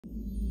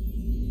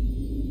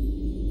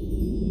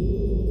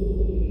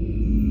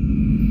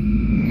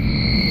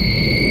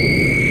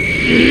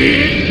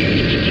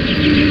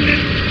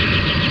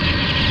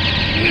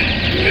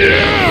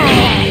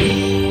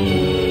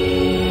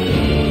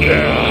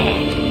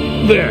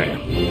There!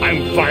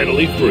 I'm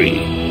finally free.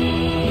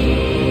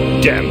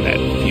 Damn that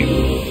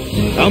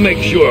feud. I'll make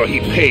sure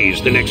he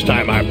pays the next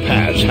time our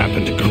paths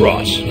happen to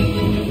cross.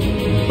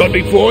 But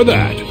before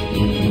that,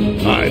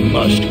 I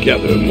must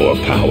gather more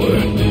power.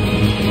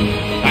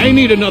 I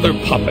need another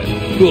puppet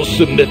who'll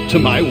submit to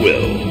my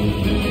will.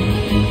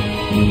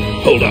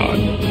 Hold on.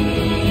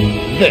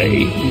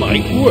 They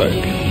might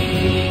work.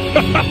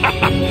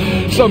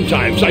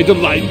 Sometimes I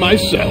delight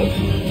myself.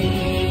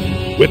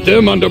 With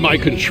them under my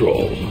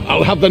control,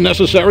 I'll have the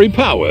necessary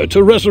power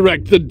to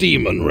resurrect the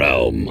demon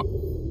realm.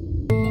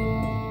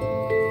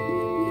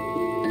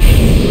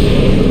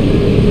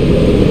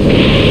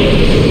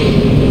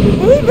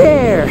 Hey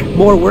there!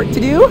 More work to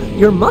do?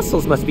 Your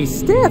muscles must be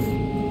stiff.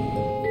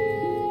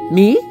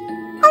 Me?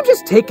 I'm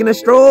just taking a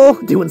stroll,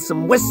 doing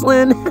some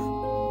whistling.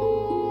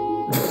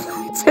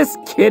 Just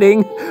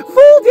kidding.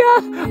 Fooled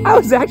ya! I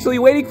was actually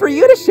waiting for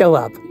you to show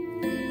up.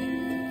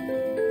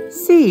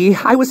 See,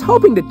 I was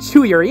hoping to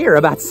chew your ear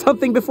about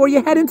something before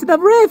you head into the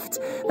rift.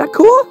 That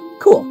cool?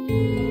 Cool.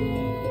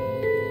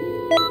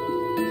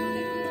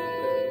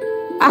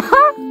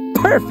 Aha!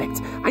 Perfect.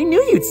 I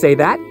knew you'd say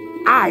that.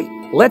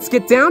 Aight, let's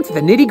get down to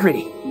the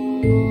nitty-gritty.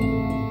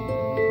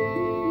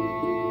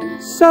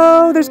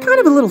 So, there's kind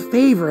of a little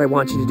favor I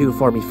want you to do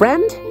for me,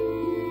 friend.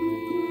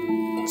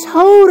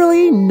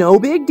 Totally no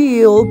big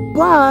deal,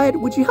 but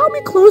would you help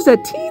me close a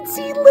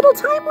teensy little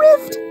time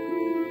rift?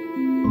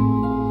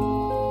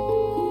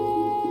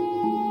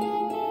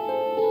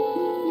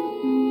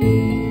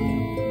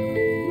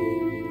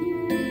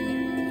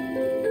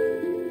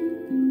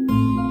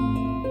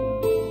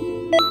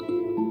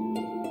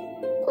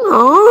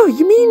 Aw,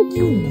 you mean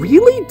you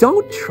really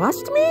don't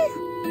trust me?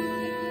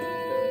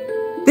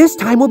 This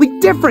time will be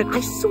different, I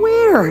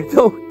swear!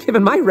 Though,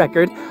 given my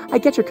record, I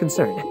get your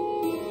concern.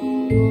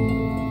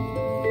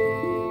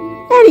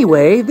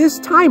 Anyway, this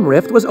time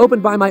rift was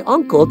opened by my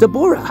uncle,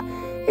 Dabura.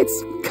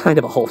 It's kind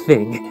of a whole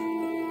thing.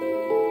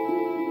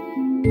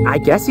 I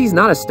guess he's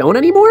not a stone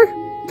anymore?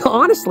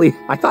 Honestly,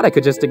 I thought I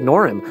could just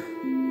ignore him.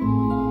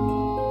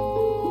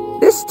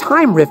 This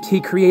time rift he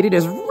created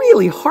is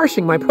really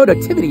harshing my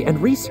productivity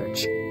and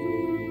research.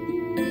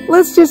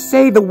 Let's just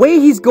say the way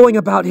he's going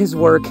about his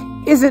work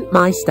isn't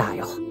my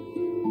style.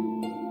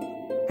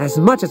 As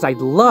much as I'd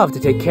love to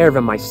take care of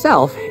him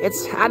myself,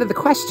 it's out of the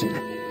question.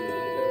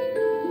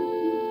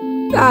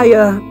 I,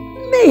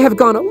 may have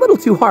gone a little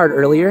too hard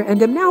earlier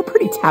and am now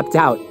pretty tapped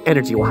out,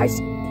 energy-wise.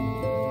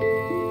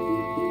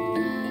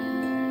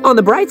 On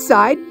the bright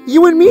side,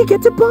 you and me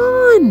get to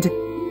bond!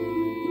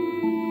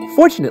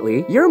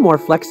 Fortunately, you're more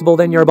flexible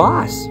than your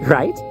boss,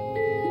 right?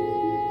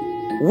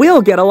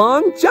 We'll get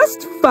along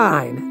just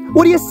fine.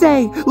 What do you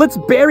say? Let's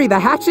bury the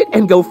hatchet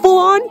and go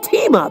full-on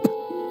team-up!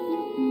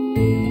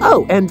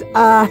 Oh, and,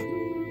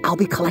 I'll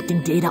be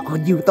collecting data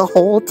on you the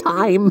whole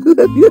time.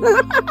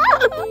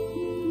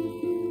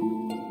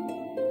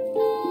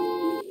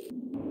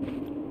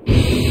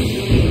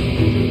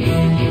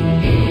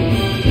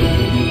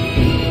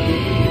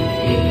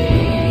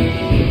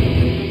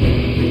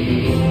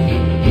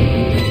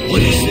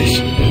 What is this?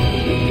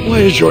 Why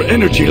is your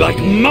energy like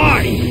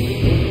mine?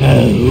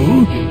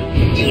 Oh?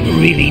 You'd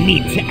really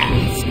need to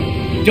ask.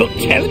 Don't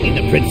tell me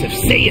the Prince of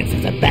Saiyans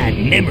has a bad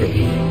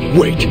memory.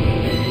 Wait.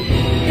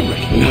 I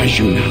recognize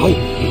you now.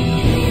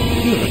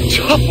 You're a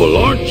Tupple,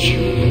 aren't you?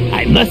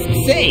 I must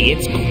say,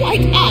 it's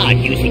quite odd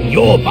using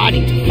your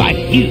body to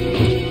fight you,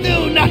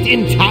 though not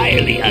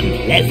entirely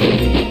unpleasant.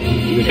 The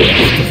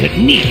universe doesn't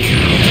need you,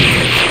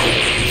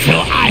 so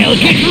I'll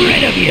get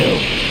rid of you!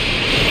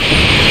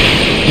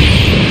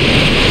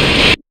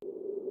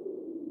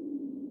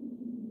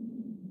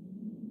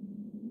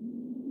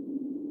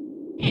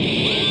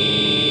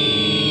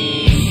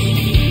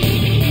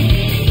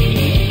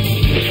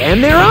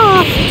 And they're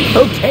off!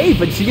 Okay,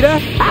 Vegeta,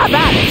 have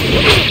at it!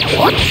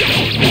 What?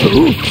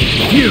 Who?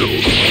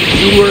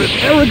 You were an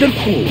arrogant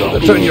fool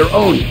to turn your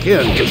own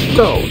kin to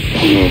stone.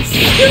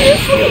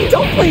 Seriously?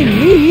 Don't blame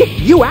me!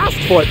 You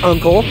asked for it,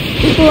 Uncle.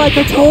 Like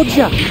I told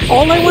ya,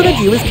 all I want to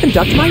do is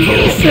conduct my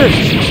research.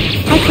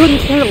 I couldn't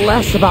care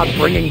less about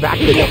bringing back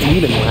the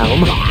demon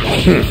realm.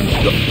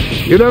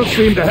 You don't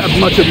seem to have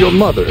much of your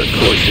mother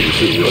coursing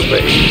through your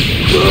veins.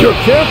 Your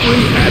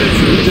carefree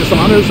attitude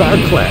dishonors our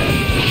clan.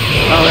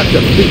 I'll have to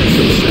beat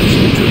some sense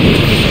into you.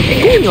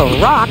 Being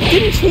a rock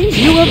didn't change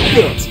you a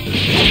bit.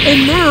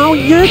 And now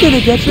you're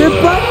gonna get your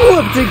butt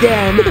whooped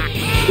again.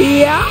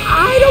 Yeah,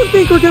 I don't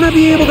think we're gonna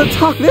be able to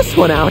talk this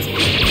one out.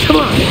 Come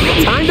on,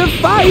 time to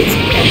fight!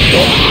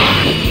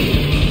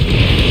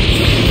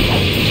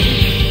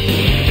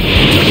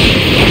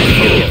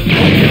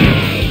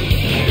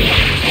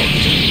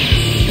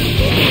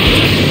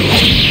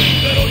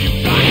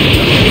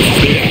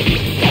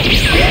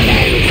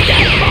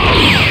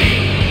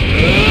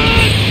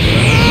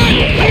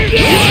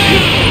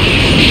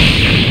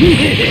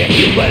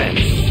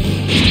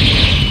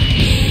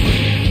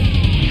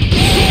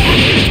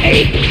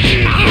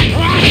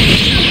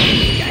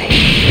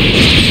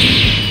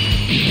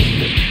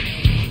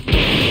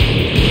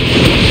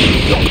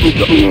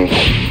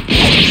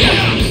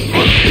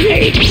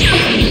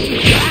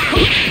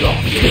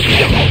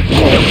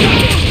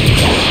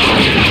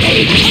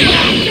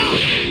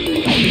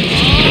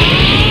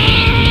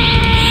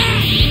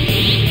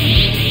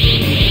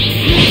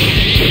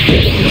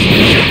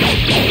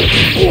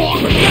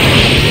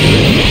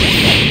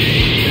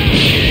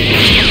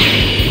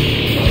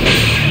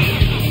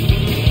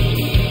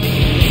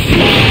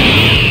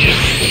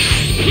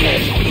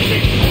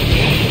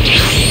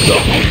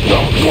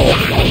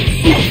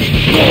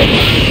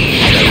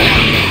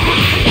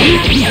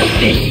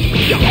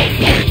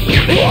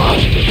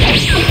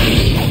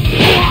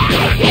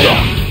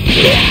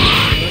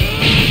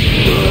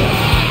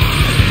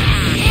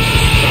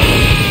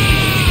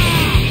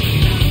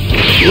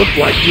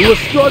 like you were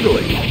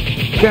struggling.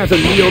 Can't a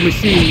Neo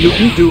Machine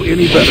mutant do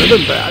any better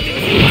than that?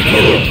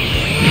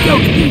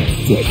 Don't be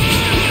dick.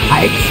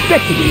 I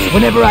expected this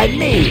whenever I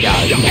made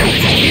our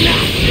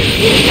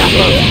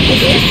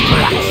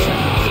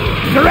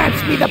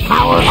grants me the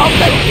power of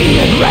the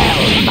demon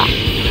realm.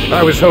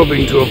 I was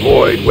hoping to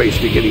avoid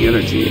wasting any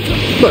energy,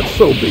 but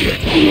so be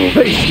it.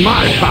 Face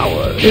my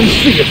power and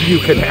see if you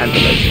can handle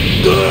it.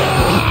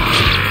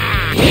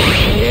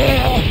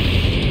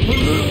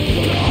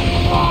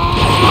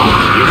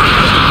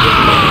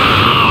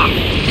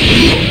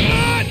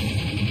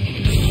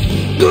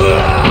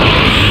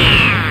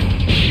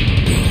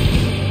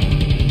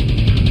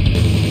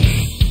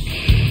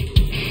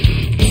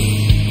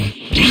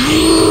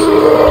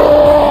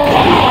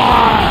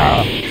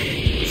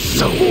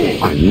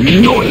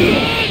 Annoying!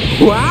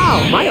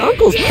 Wow, my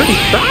uncle's pretty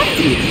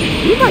crafty.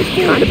 We might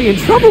kind of be in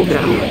trouble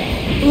now.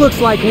 Looks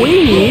like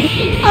we need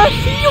a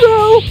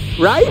hero,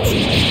 right?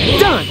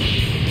 Done!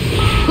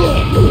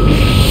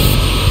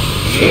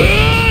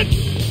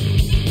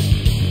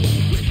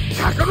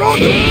 Kakarot!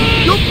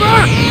 You're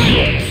back!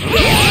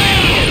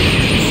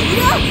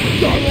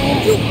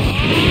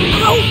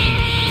 Ow!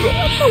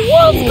 What the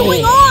world's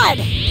going on?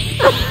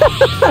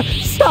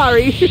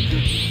 Sorry.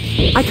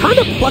 I kind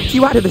of plucked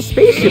you out of the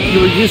spaceship you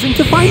were using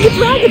to find the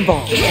Dragon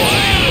Ball. Whoa!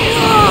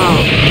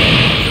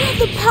 You have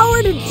the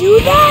power to do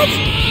that?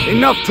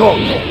 Enough talk!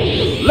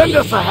 Lend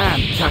us a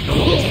hand,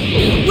 Kakarot.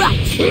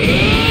 Right.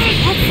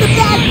 That's the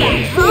bad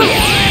guy, huh?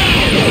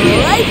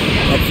 Alright,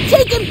 let's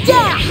take him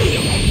down!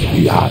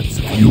 The odds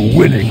of you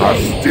winning are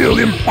still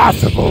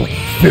impossible,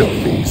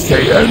 filthy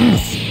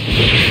Saiyans!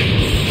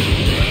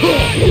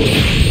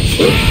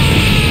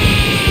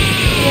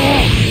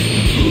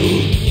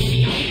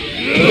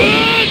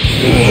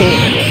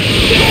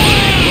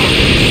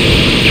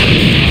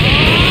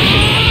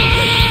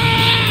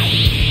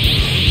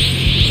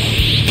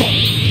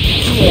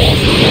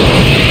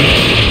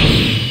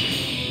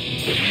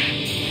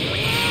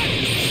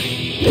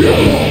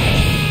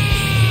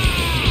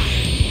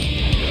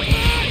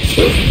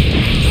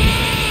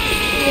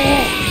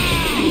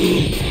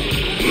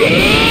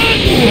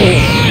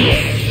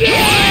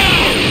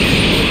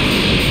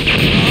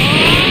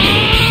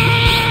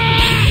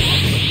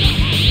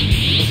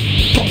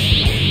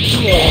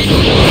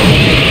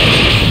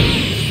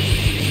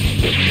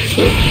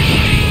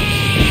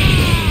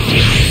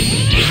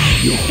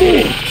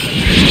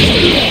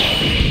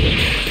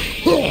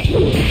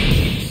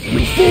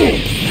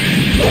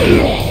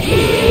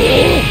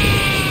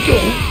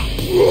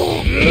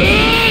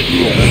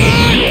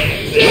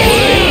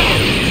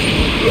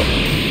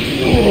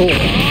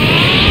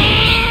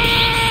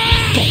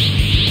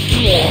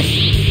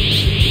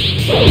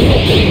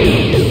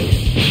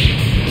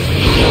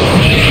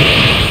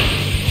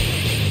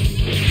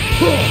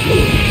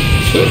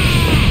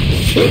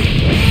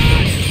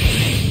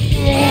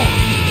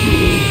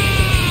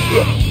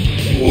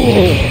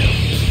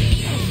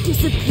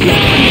 Disappeared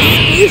from the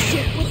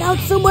spaceship without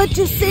so much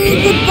as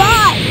saying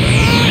goodbye.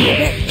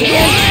 That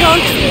damn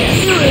Trunks and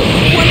Zero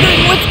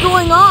wondering what's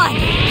going on.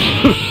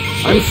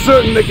 I'm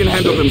certain they can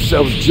handle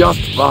themselves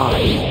just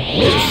fine.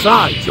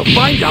 Besides, you'll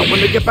find out when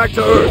they get back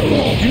to Earth.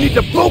 You need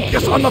to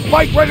focus on the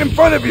fight right in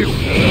front of you.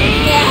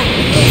 Yeah,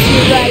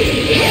 you're right.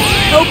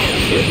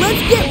 Okay,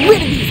 let's get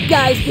rid of these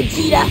guys,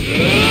 Vegeta.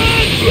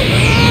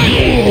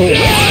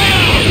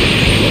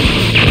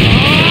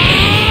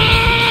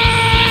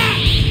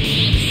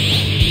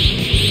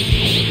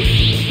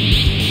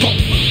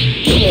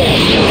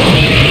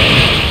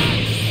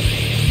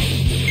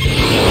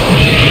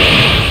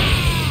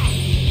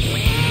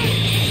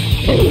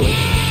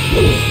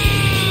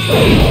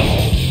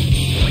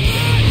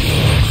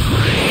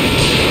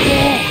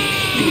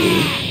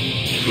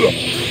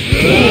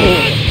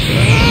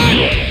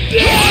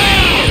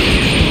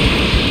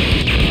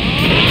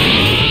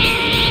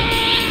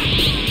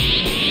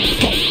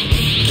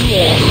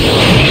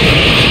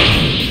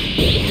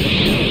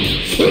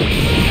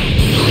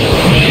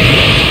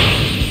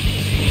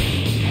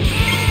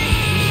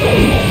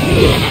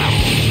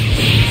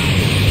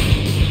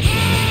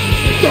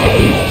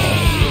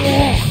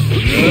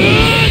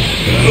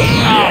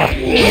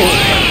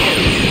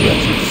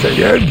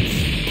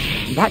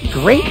 That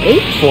great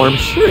ape form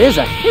sure is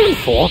a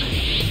handful.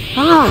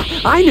 Ah,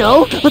 I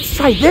know. Let's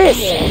try this.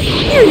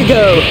 Here you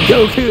go,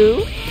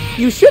 Goku.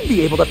 You should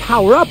be able to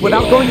power up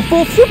without going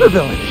full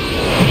supervillain.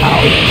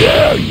 How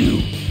dare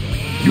you!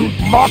 You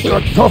mock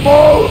a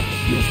tuffle!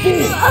 You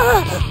fool!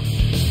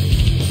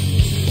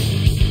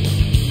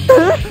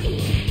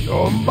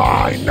 You're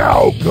mine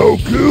now,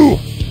 Goku!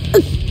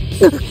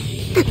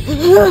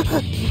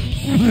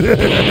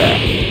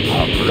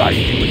 I'll grind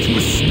you into a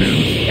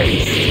smooth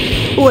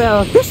paste.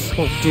 Well, this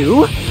won't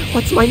do.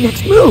 What's my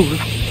next move?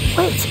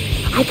 Wait,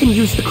 I can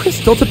use the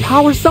crystal to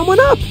power someone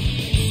up.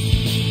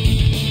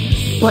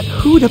 But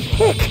who to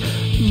pick?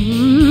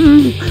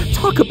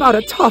 Talk about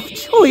a tough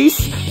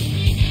choice.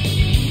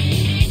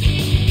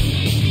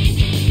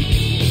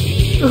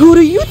 Who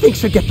do you think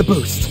should get the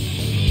boost?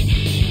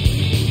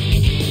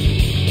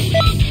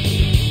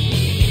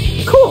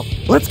 Cool.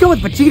 Let's go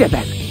with Vegeta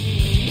then.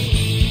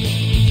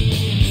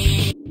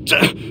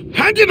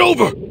 Hand it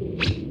over!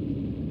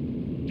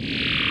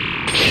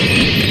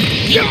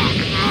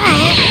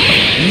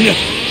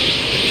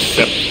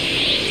 Except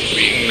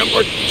being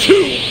number 2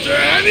 to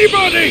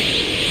anybody!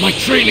 My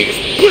training has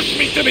pushed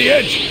me to the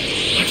edge!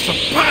 I've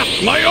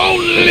surpassed my own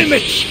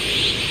limits!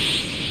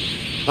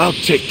 I'll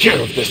take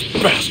care of this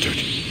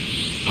bastard!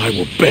 I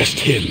will best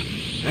him!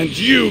 And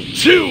you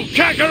too,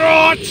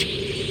 Kakarot!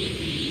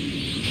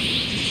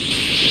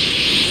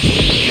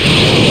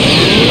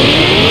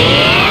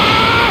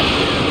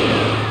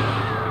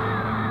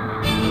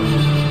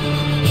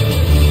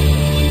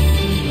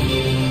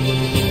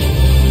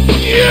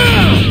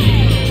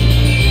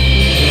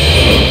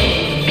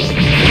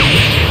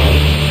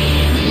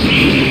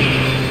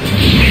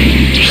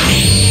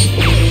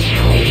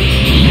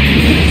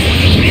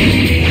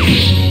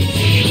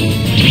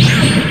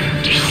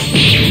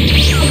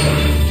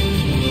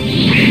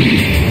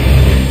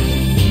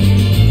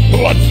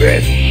 What's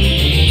this?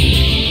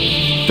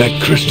 That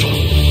crystal.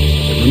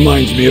 It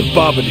reminds me of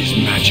Babadi's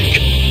magic.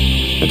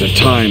 At a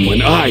time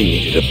when I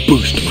needed a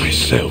boost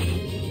myself.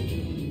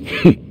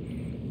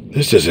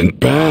 This isn't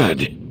bad.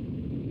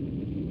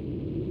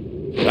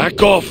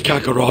 Back off,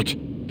 Kakarot.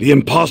 The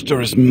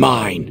imposter is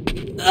mine.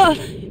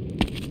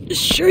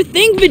 Sure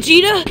thing,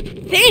 Vegeta.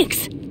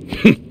 Thanks.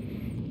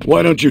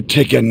 Why don't you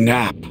take a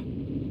nap?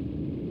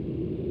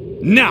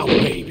 Now,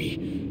 baby.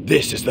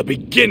 This is the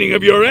beginning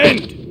of your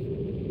end.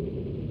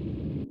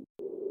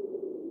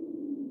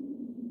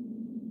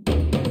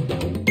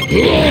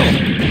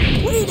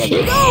 Way to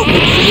go,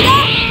 Vegeta!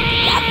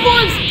 That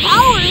form's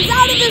power is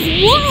out of this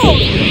world!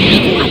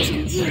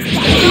 Watching you's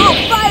got me all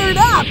fired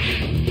up!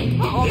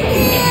 Oh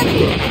man,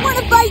 I want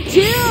to fight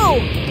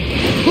too!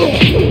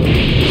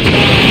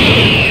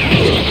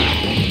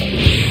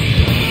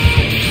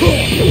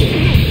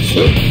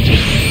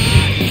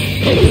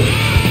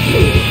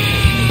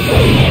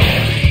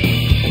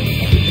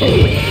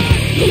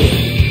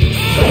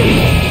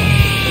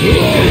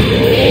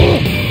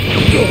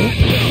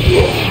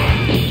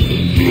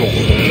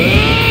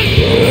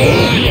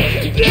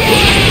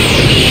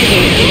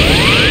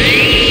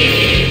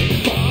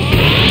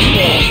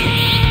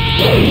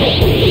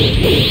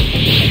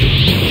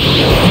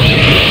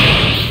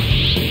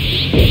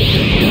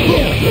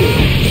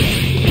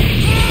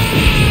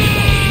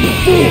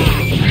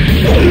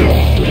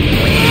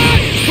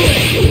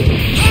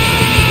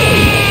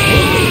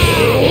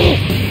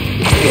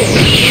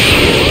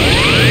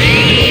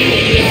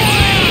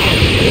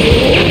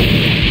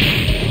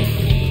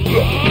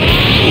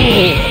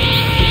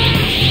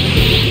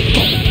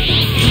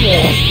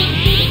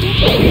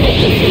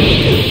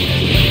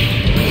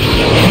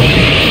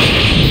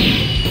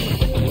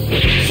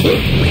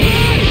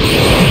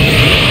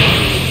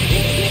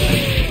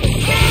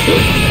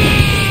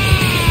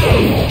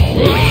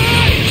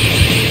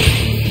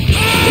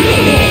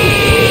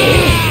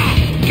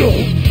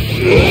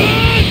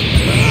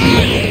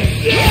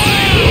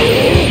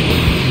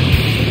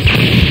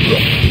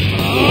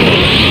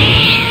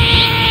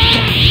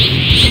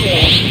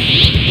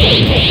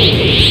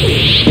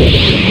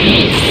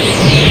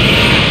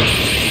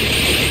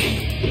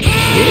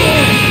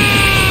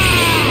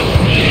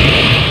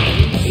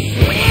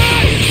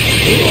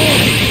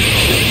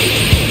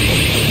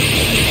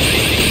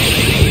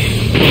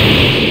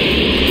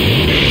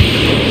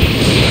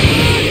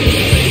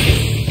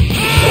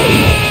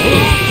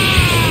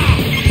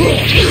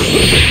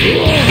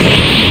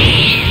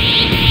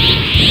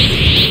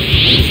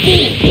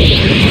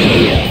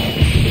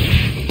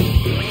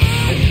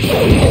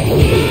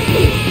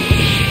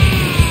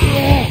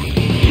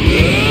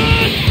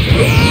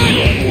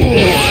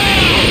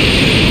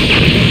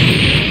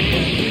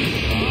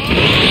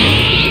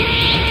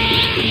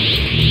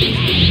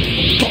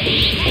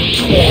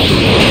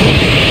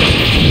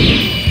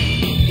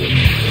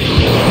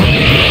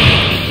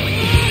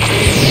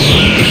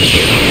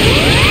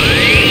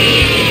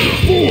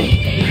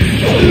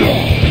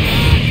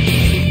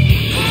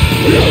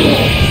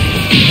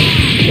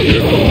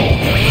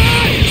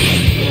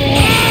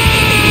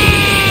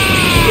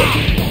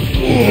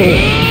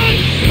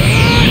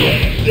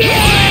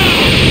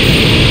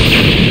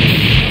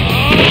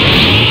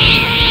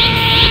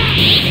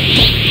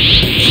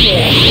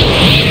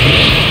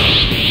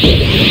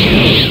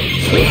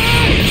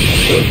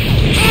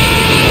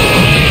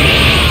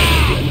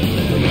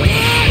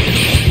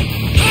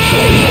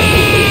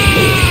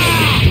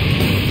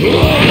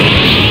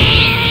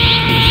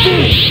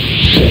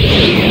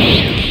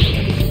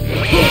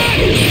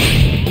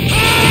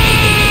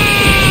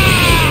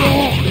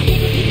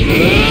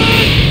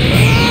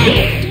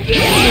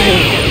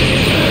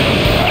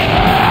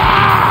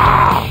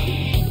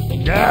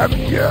 Damn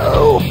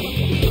you!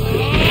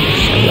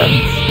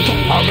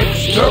 I'll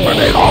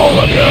exterminate all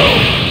of you!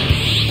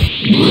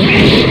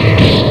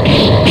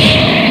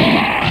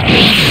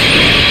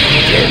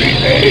 Dirty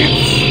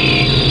apes!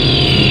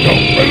 You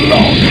don't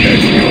belong in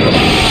this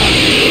universe!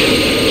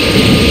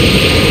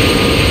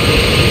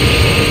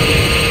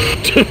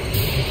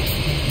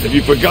 Have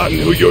you forgotten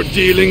who you're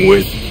dealing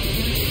with?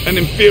 An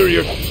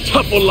inferior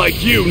tuffle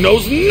like you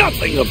knows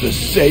nothing of the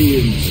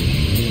Saiyans.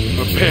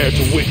 Prepare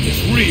to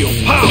witness real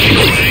power.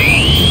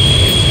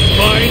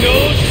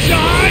 Final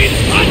Shine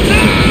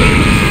Attack!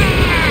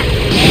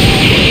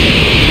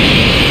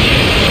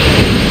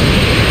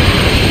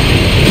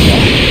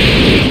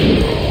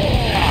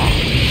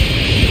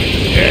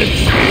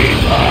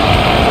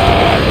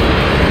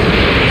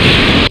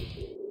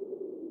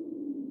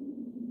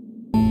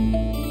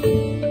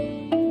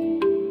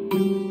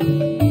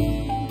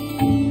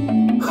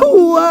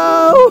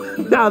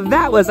 Whoa! Now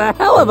that was a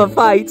hell of a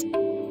fight!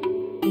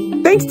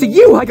 Thanks to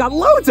you, I got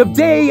loads of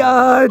fun!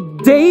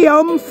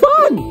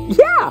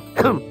 Yeah!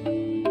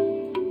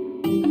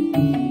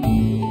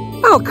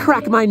 I'll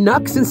crack my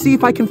knucks and see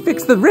if I can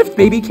fix the rift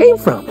baby came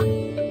from.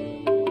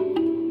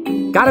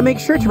 Gotta make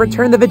sure to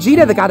return the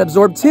Vegeta that got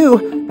absorbed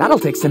too. That'll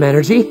take some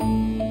energy.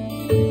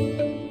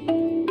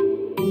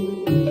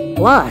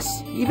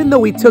 Plus, even though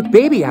we took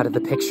Baby out of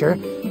the picture,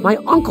 my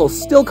uncle's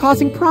still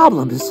causing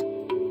problems.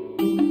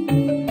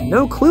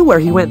 No clue where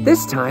he went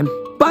this time,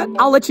 but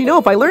I'll let you know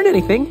if I learn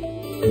anything.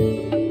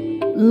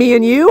 Me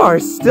and you are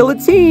still a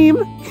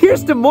team.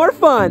 Here's to more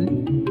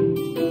fun.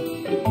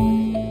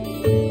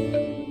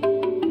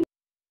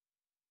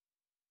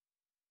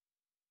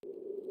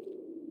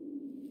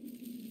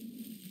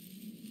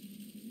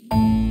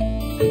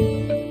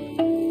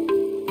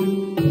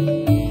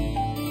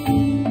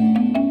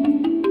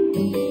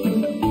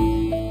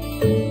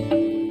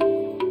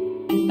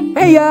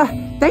 Hey,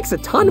 thanks a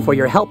ton for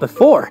your help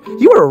before.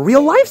 You were a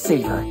real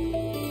lifesaver.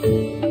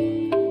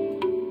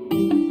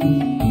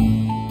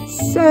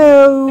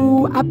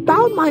 So,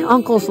 about my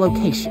uncle's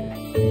location.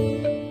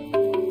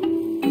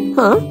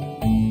 Huh?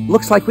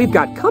 Looks like we've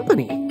got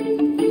company.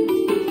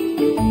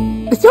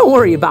 Don't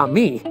worry about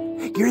me.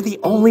 You're the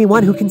only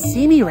one who can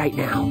see me right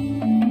now.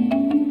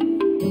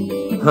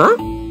 Huh?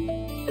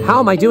 How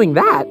am I doing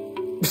that?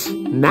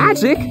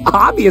 Magic,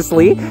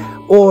 obviously.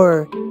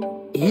 Or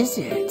is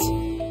it?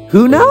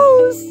 Who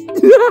knows?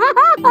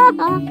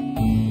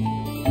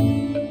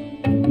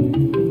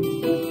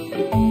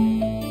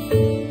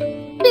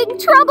 Big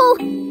trouble!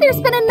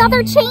 There's been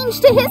another change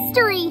to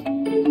history!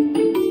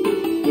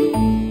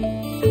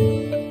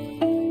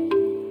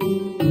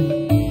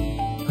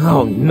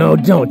 Oh no,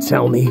 don't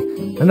tell me.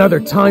 Another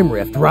time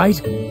rift,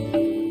 right?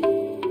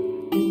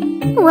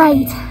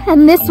 Right,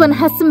 and this one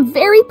has some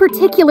very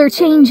particular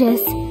changes.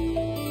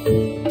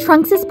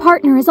 Trunks'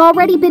 partner has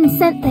already been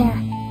sent there.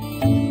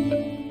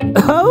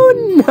 Oh,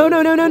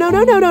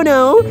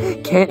 no.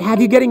 Can't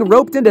have you getting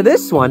roped into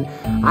this one.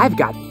 I've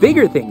got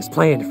bigger things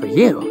planned for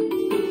you.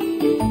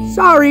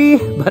 Sorry,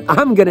 but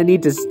I'm gonna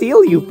need to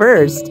steal you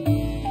first.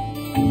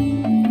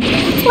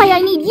 That's why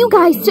I need you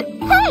guys to...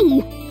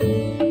 Hey!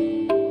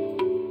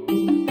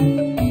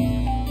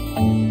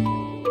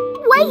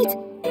 Wait!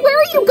 Where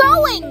are you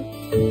going?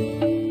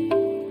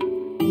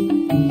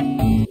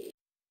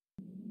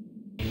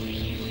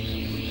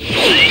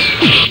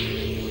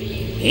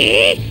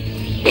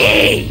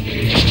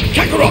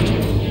 Kakarot!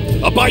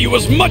 I'll buy you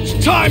as much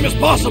time as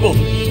possible.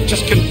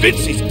 Just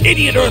convince these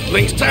idiot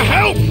Earthlings to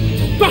help!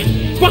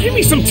 Buy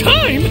me some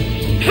time?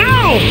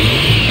 How?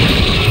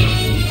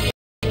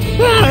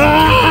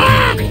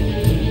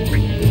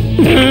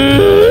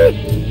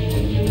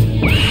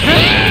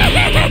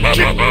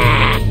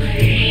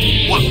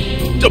 What?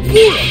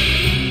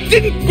 Dabura!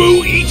 Didn't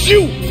Boo eat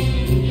you?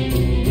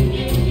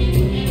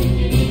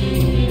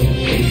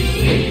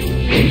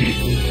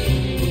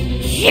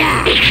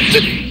 Yeah!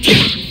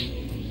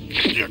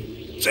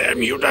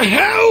 Damn you to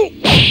hell!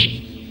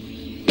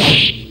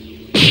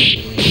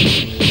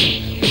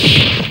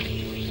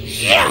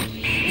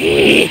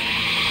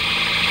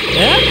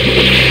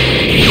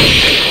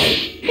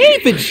 Hey,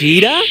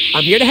 Vegeta!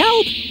 I'm here to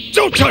help!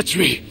 Don't touch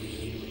me!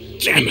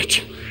 Damn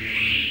it!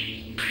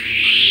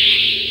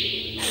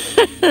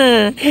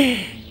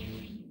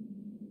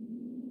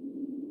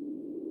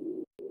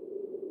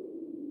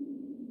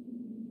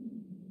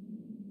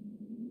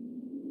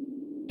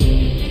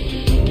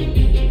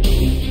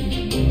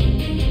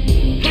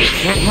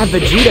 Can't have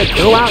Vegeta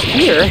go out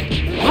here.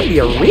 That'd be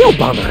a real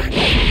bummer.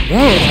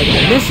 Then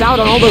I'd miss out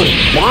on all those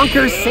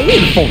bonkers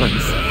Saiyan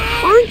forms.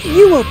 Aren't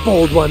you a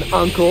bold one,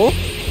 Uncle?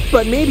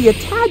 But maybe a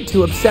tad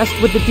too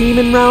obsessed with the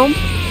demon realm?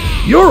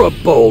 You're a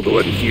bold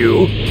one,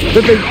 Hugh.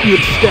 To think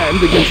you'd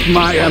stand against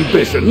my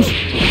ambitions,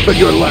 but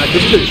your lack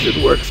of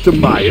vision works to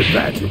my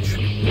advantage.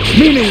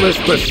 Meaningless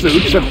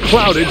pursuits have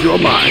clouded your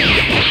mind,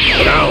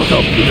 but I'll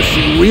help you to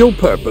see real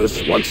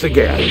purpose once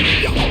again.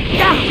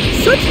 Yeah,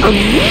 such a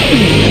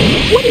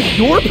meanie! What if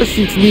your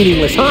pursuit's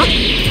meaningless, huh?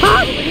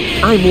 Huh?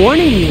 I'm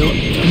warning you,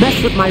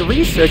 mess with my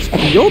research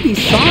and you'll be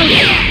sorry.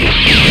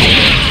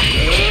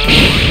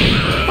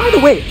 By the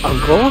way,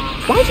 Uncle,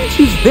 why'd you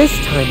choose this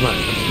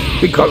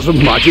timeline? Because of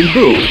Majin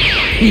Buu.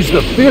 He's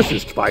the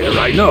fiercest fighter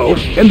I know,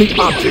 and the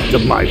object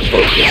of my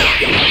focus.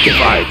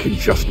 If I can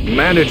just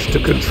manage to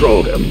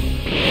control him,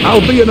 I'll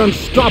be an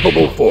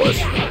unstoppable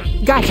force.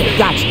 Gotcha.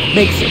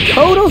 Makes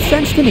total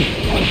sense to me.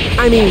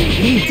 I mean,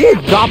 he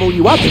did gobble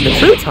you up in the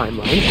true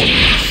timeline.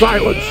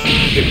 Silence,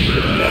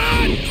 ignorant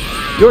nephew.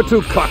 You're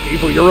too cocky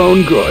for your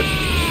own good.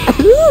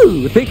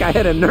 Ooh, think I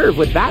had a nerve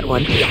with that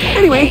one.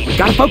 Anyway,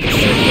 gotta focus.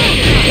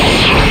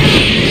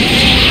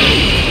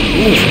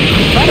 He's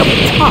incredibly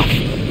tough.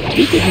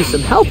 He could use some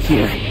help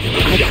here.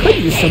 I could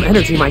use some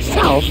energy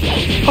myself.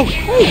 Oh,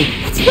 hey,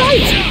 that's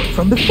right,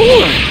 from before.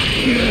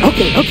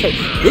 Okay,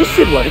 this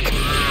should work.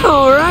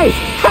 All right,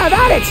 have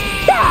at it.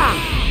 Yeah!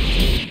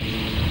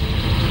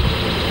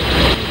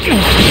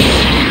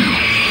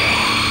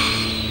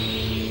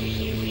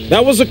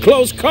 That was a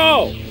close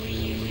call.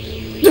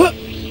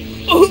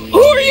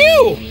 Who are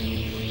you?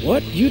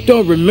 What? You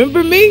don't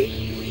remember me?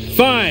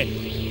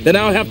 Fine. Then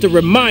I'll have to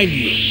remind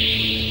you.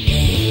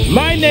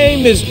 My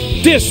name is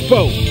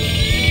Dispo.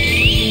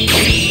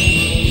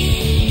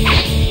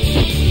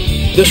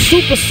 The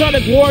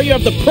supersonic warrior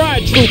of the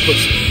Pride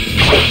Troopers.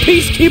 The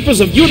peacekeepers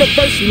of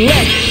Universe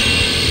 11.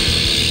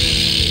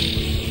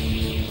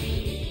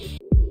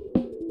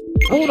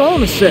 Hold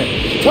on a sec.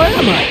 Where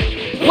am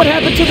I? What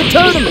happened to the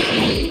tournament?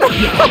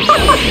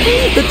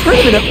 The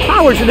tournament of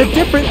powers in a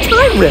different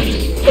time rift.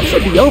 It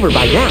should be over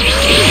by now.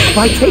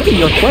 By taking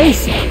your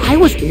place, I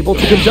was able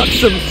to conduct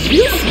some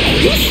juicy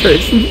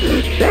research.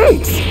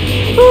 Thanks.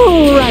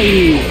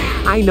 Alrighty.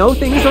 I know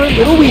things are a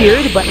little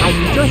weird, but I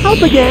need your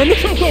help again.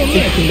 If you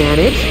can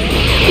manage.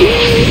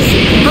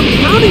 Please. I'm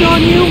counting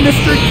on you,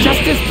 Mr.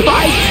 Justice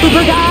Prize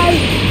Trooper Guy.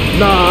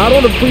 Nah, I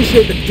don't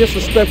appreciate the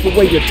disrespectful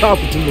way you're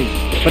talking to me.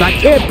 But I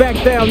can't back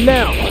down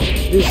now.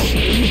 This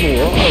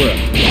evil aura.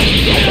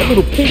 That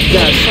little pink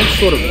guy's some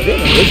sort of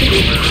villain, isn't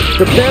he?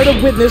 Prepare to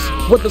witness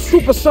what the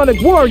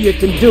supersonic warrior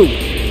can do.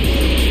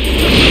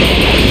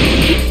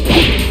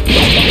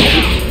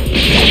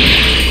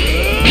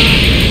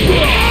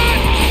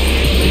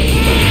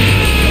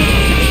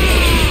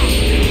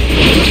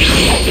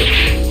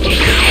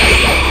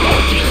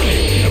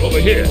 Over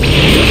here.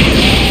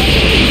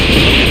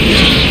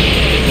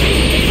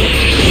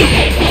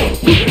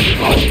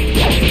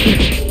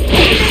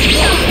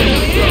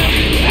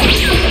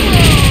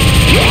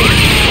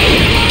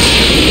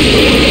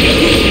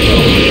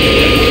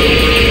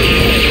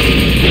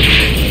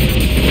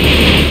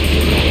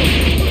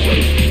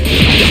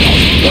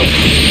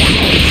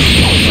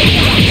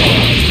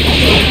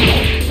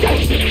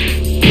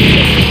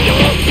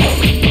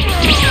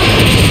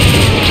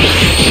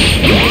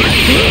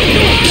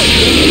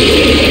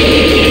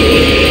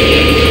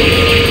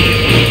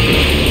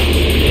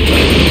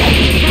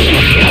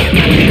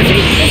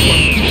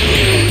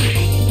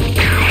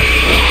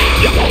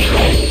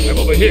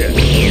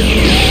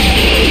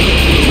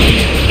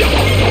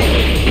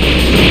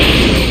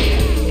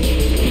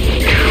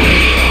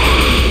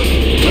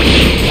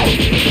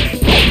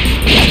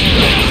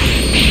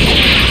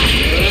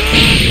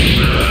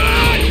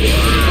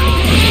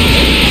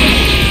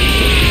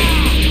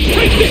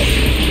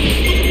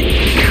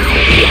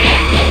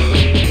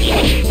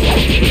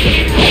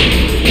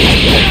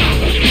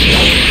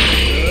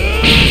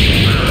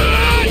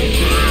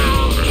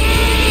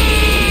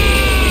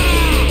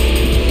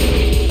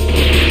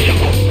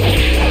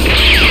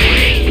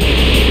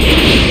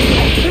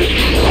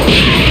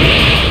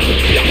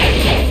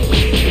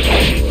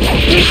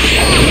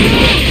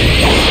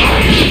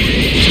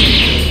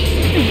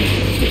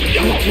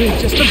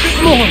 Just a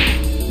bit more.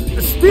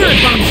 The spirit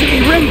bomb should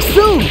be ready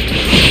soon.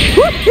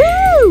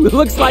 Woohoo!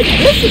 Looks like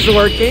this is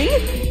working.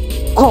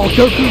 All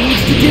Goku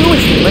needs to do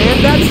is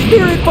land that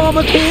spirit bomb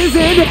of his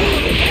and...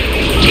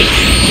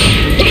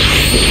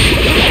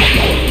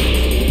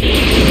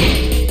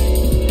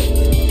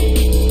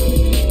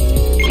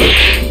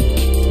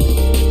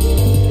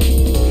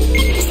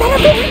 Is that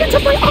a villain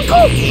of my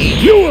uncle?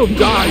 You will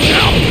die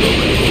now.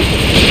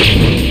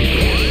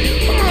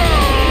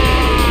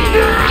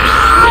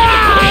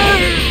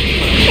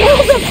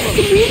 All that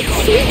sweet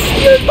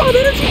spirit bomb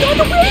energy on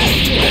the waist!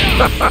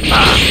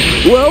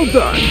 Well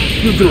done.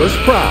 You do us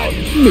proud.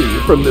 Me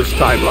from this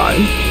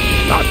timeline.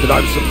 Not that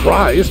I'm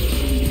surprised.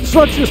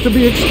 Such is to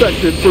be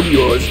expected from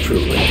yours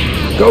truly.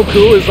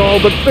 Goku is all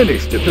but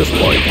finished at this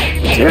point.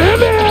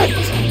 Damn it!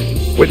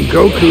 When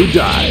Goku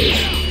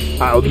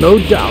dies, I'll no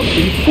doubt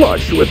be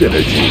flush with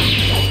energy.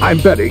 I'm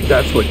betting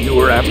that's what you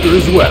were after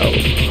as well,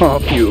 huh,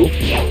 Pew?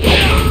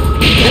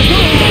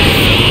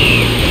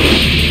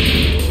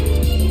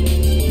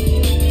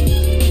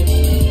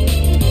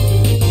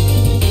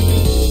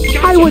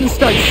 I wouldn't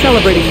start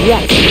celebrating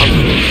yet.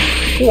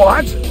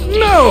 What?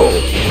 No!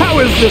 How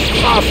is this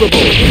possible?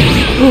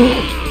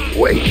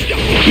 Wait,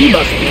 he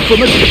must be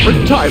from a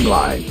different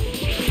timeline.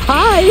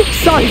 Hi!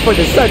 Sorry for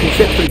the sudden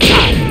trip through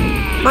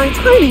time. My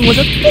timing was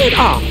a bit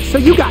off, so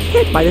you got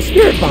hit by the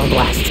spirit bomb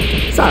blast.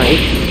 Sorry.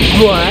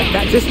 But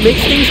that just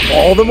makes things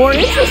all the more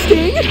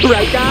interesting,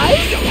 right guys?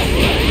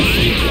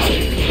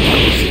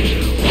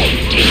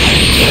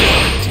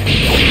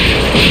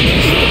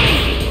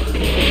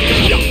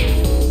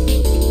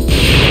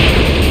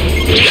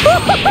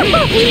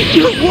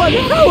 You're one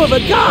hell of a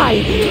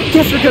guy!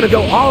 Guess you're gonna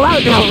go all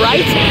out now,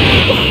 right?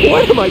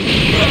 What am I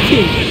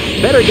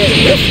thinking? Better get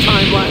this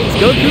timeline's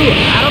Goku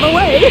out of the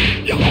way!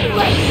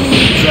 Let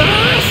me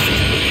just...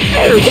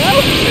 There we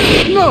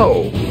go!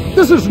 No!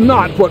 This is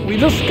not what we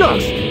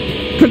discussed!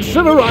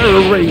 Consider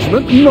our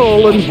arrangement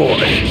null and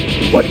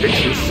void. What did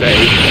you say?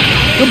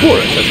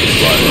 Dabura said this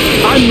was.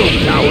 I'm no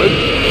coward.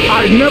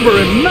 I never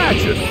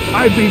imagined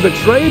I'd be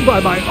betrayed by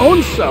my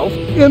own self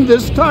in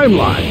this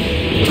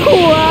timeline.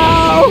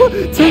 Wow!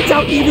 Turns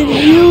out even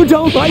you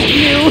don't like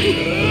you!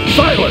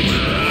 Silence!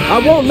 I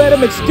won't let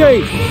him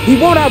escape. He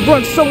won't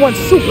outrun someone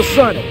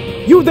supersonic.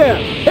 You there,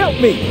 help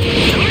me.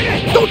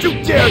 Don't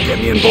you dare get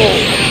me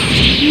involved!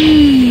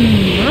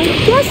 I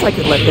guess I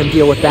could let them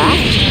deal with that.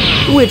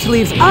 Which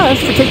leaves us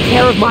to take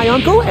care of my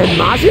uncle and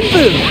Majin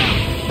Buu.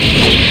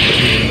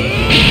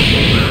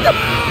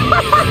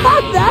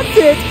 That's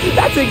it!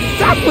 That's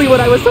exactly what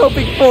I was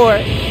hoping for!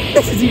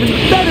 This is even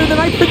better than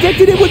I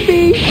predicted it would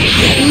be!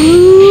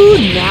 Ooh,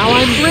 now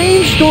I'm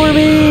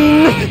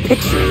brainstorming!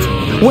 Picture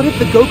it! What if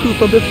the Goku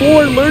from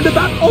before learned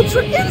about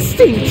Ultra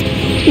Instinct?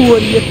 What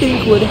do you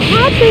think would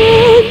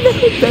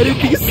happen?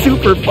 That'd be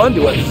super fun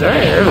to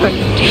observe.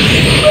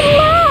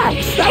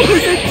 Relax! That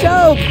was a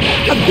joke!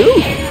 A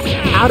goof!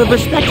 Out of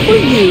respect for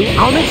you,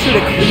 I'll make sure to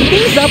clean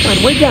things up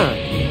when we're done.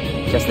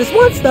 Just this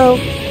once, though.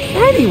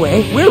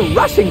 Anyway, we're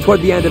rushing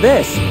toward the end of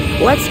this.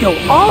 Let's go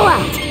all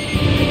out!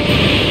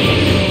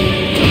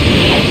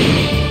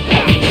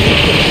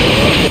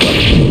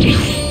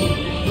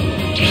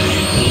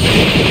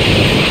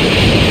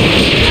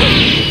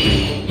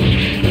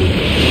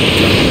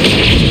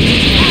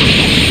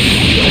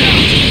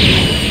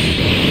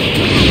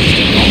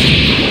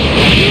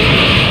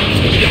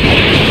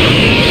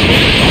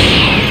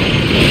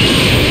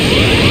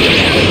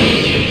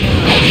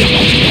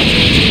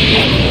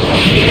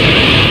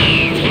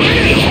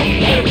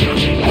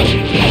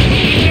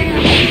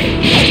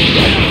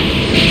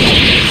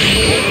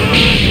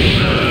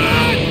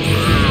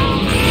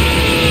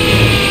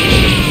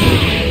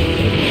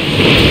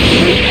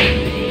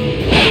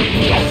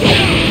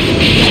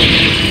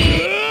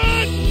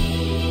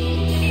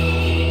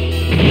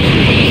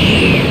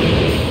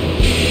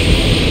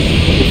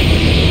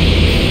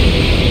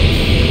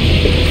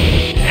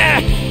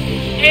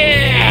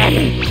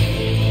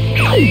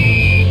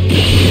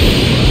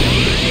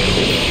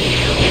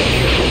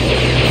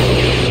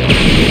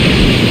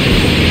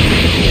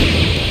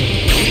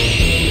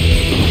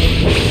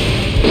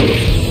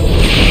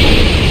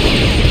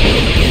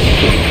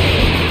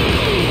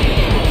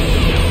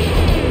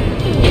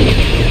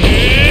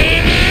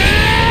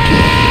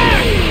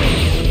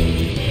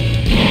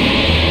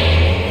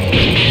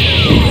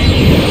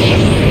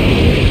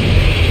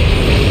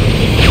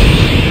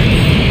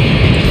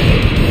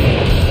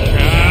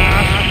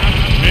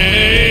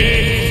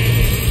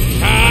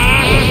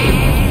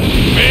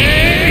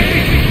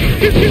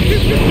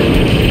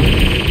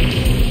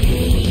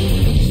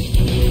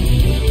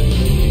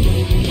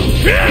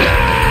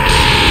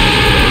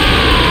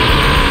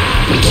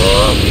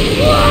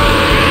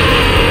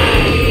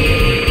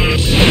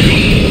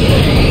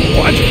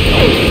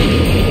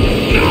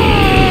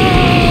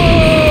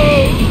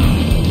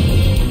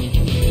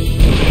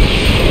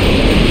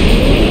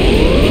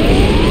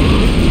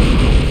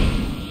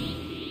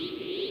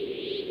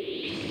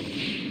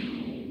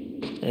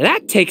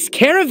 That takes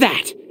care of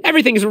that.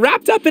 Everything's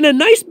wrapped up in a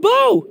nice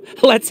bow.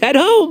 Let's head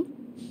home.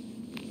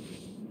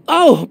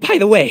 Oh, by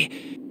the way,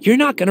 you're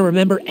not going to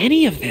remember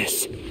any of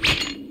this.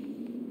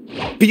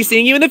 Be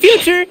seeing you in the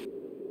future.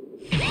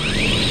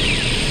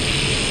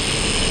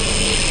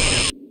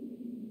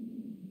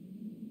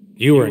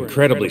 You were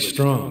incredibly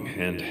strong,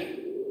 and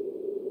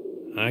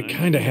I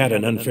kinda had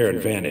an unfair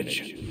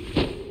advantage.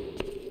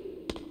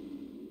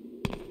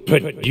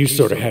 But you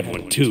sorta had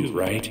one too,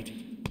 right?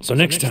 So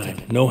next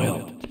time, no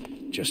help.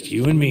 Just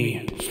you and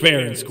me,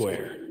 fair and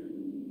square.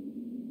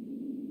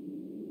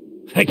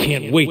 I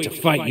can't wait to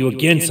fight you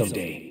again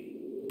someday,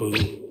 Boo.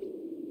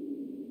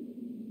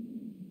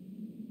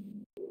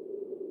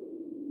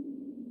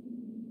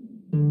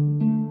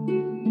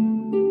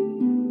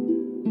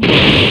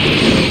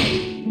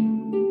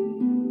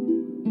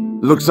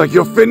 Looks like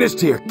you're finished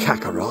here,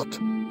 Kakarot.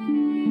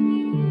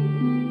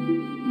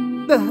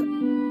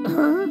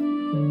 Huh?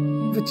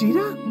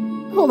 Vegeta?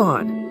 Hold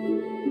on.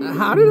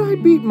 How did I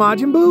beat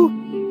Majin Buu?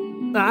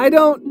 I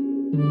don't...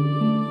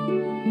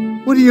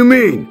 What do you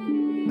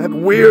mean? That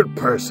weird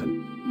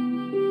person.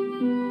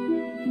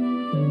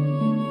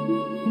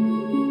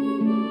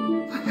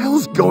 What the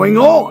hell's going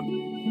on?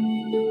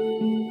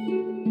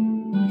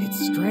 It's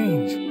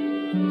strange.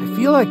 I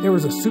feel like there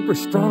was a super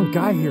strong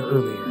guy here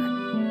earlier.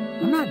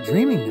 I'm not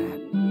dreaming that.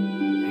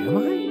 Am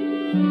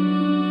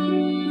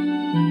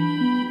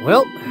I?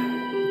 Well,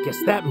 I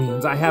guess that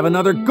means I have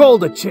another goal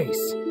to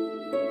chase.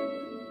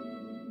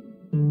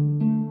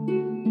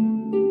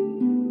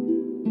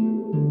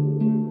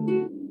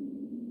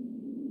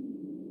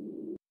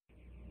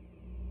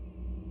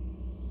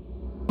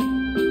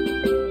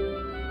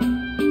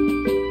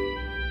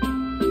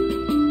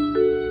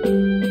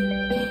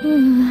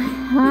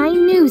 I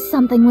knew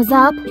something was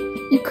up.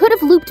 You could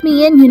have looped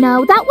me in, you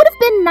know. That would have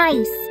been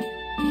nice.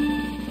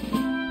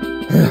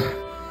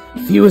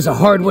 Few is a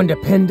hard one to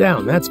pin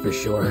down, that's for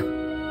sure.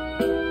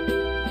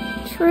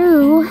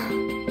 True.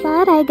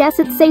 But I guess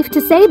it's safe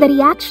to say that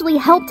he actually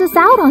helped us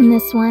out on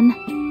this one.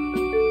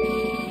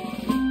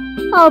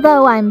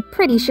 Although I'm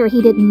pretty sure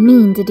he didn't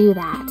mean to do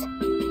that.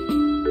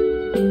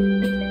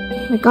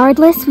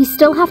 Regardless, we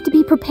still have to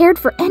be prepared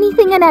for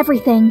anything and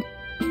everything.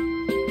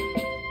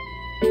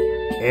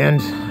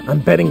 And I'm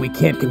betting we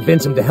can't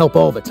convince him to help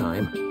all the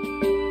time.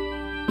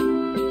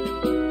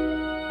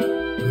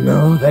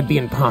 No, that'd be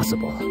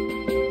impossible.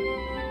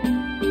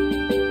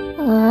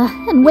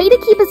 And way to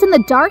keep us in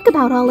the dark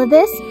about all of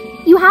this.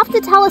 You have to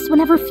tell us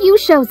whenever Few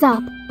shows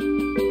up.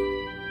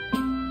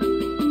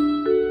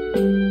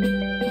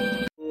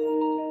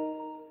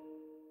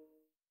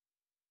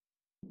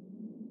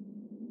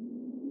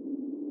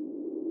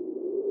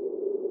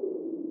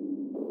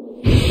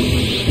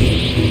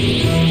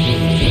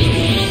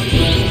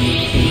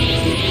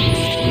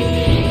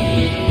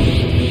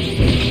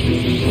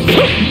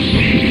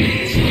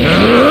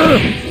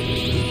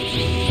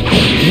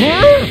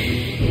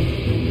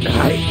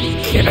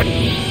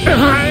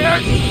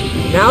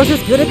 Now's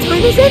as good a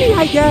time as any,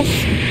 I guess.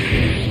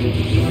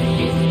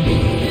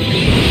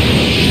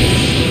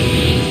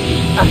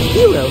 A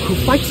hero who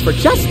fights for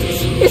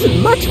justice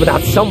isn't much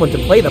without someone to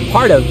play the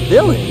part of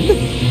villain.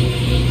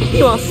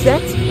 You all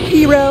set,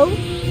 hero?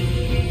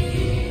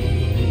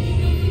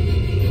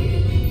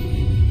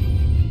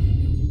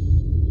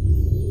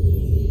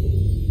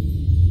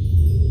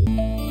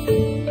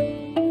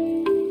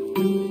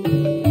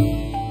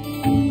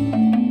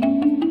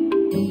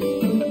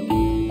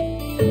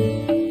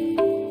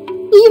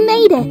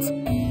 It.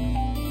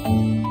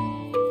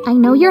 I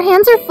know your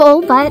hands are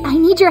full, but I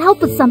need your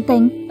help with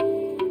something.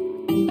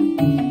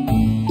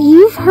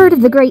 You've heard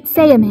of the Great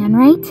Saiyaman,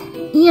 right?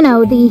 You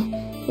know, the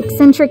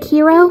eccentric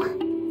hero?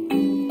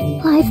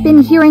 I've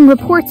been hearing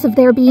reports of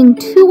there being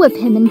 2 of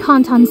him in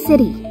Kanton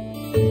City.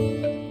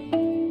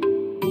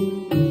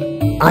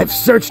 I've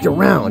searched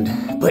around,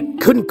 but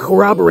couldn't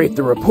corroborate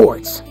the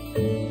reports.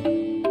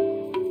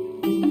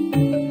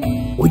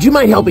 Would you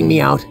mind helping me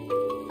out?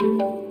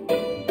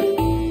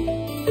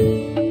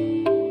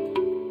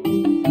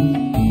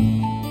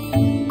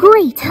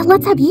 Great,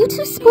 let's have you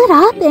 2 split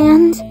up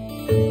and...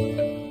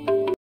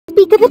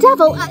 Speak of the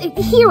devil,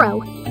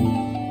 hero.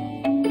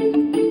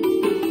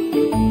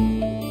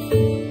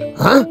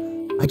 Huh?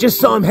 I just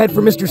saw him head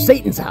for Mr.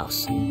 Satan's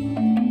house.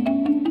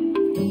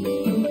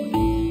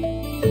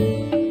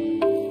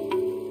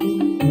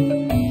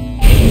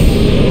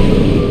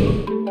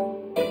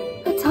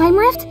 A time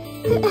rift?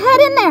 Head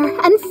in there,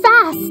 and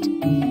fast!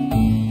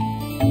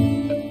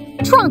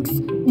 Trunks,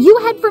 you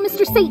head for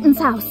Mr. Satan's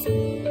house.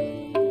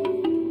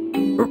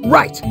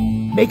 Right.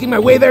 Making my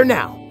way there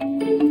now.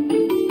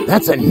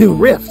 That's a new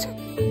rift.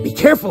 Be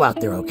careful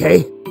out there, okay?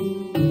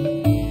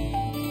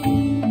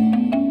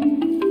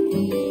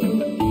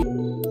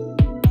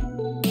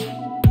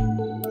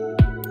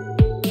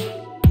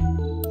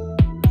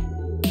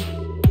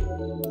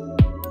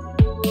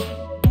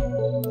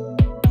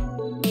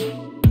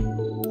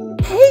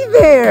 Hey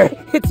there!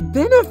 It's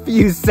been a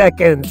few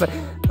seconds.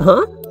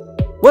 Huh?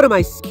 What am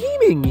I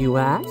scheming, you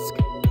ask?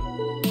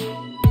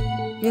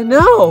 You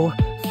know,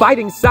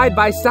 fighting side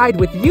by side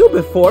with you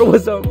before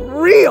was a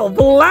real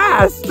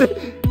blast!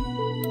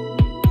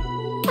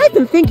 I've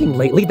been thinking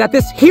lately that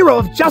this hero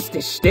of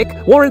justice shtick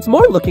warrants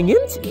more looking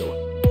into.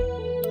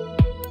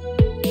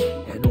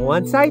 And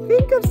once I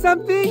think of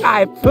something,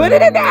 I put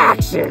it into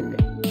action!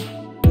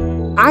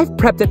 I've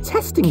prepped a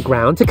testing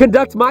ground to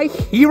conduct my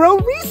hero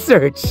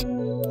research!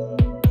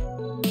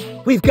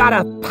 We've got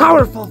a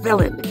powerful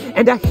villain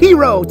and a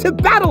hero to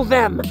battle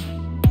them!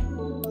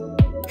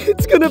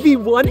 It's gonna be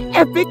one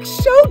epic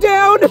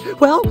showdown!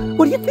 Well,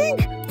 what do you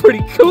think?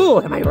 Pretty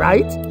cool, am I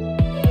right?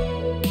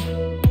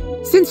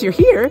 Since you're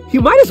here, you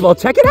might as well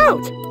check it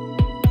out!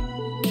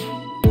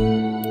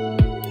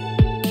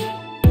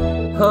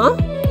 Huh?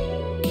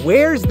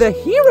 Where's the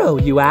hero,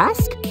 you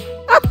ask?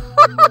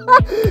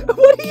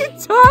 What are you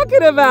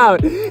talking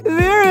about?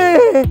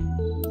 They're...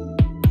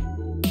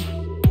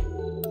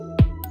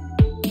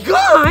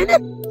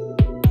 gone?!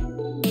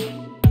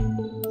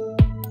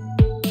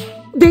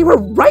 They were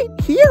right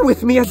here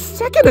with me a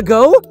second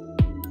ago!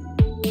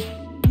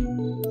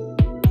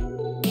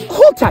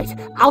 Hold tight,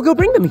 I'll go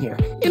bring them here.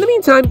 In the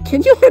meantime,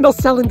 can you handle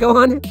Cell and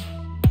Gohan?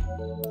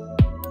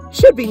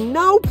 Should be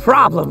no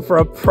problem for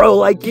a pro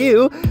like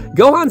you.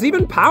 Gohan's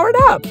even powered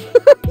up.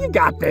 You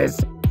got this.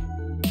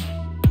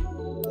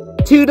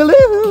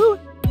 Toodaloo!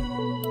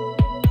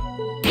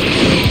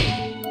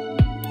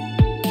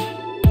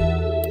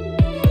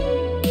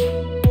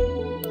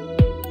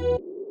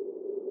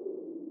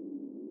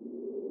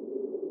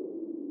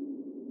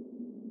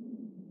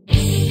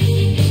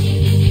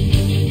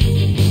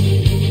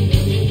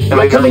 Am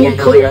I coming in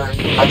clear?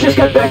 I just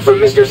got back from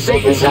Mr.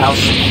 Satan's house.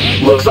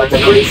 Looks like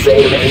the Great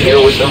Saiyaman here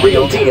was the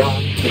real deal.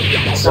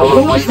 So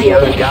who was the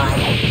other guy?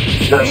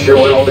 Not sure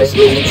what all this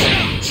means,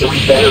 so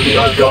we better be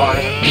on guard.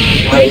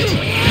 Wait,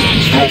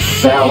 that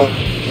Cell,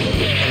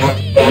 that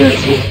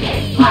energy.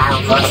 Wow,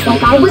 looks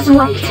like I was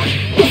right.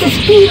 This is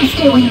Few's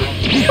doing.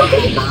 What could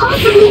he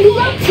possibly be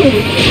up to?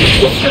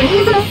 History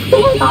isn't a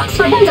sandbox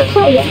for him to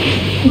play in.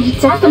 We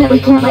definitely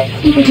can't let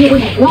Peter do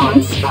what he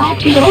wants,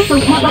 but we also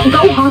can't let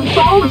Gohan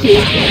fall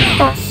here.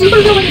 That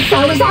supervillain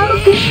cell is out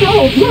of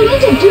control. You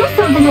need to do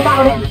something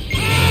about him.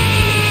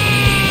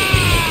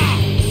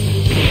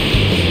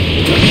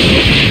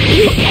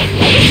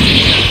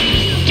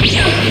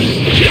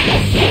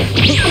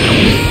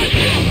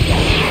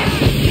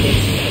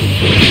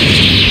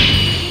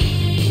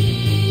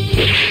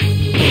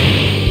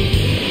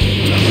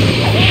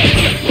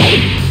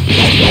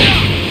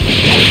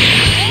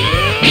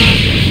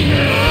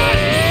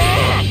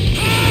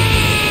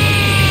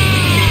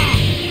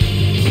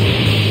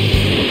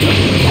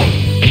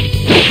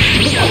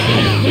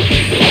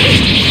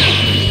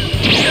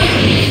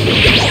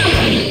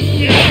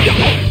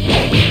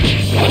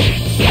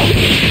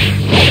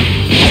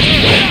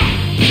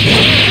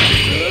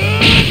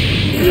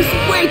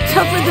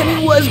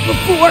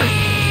 Before.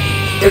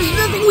 There's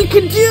nothing we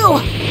can do!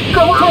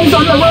 Gohan's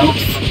on the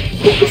ropes.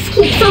 If this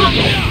keeps up.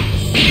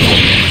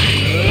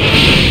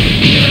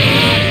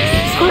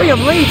 Sorry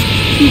I'm late.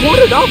 He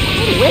wandered off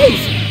all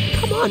ways.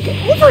 Come on, get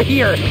over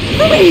here.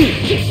 Hurry!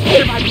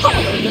 Hear my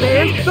popular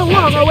demand, the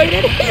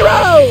long-awaited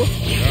hero!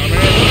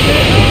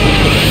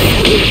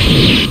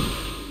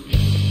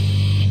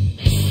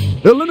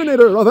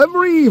 Eliminator of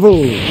every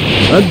evil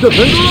and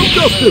defender of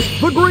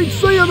justice, the great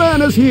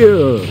Saiyaman is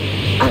here!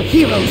 A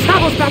hero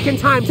travels back in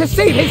time to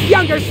save his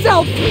younger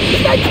self!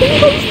 That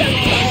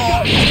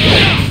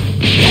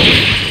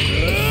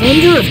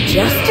Defender of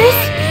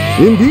justice?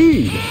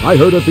 Indeed! I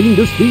heard a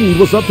fiendish fiend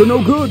was up to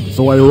no good,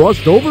 so I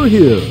rushed over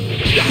here.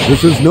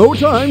 This is no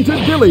time to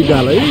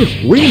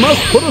dilly-dally. We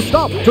must put a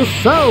stop to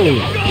Cell!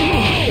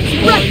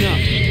 Right!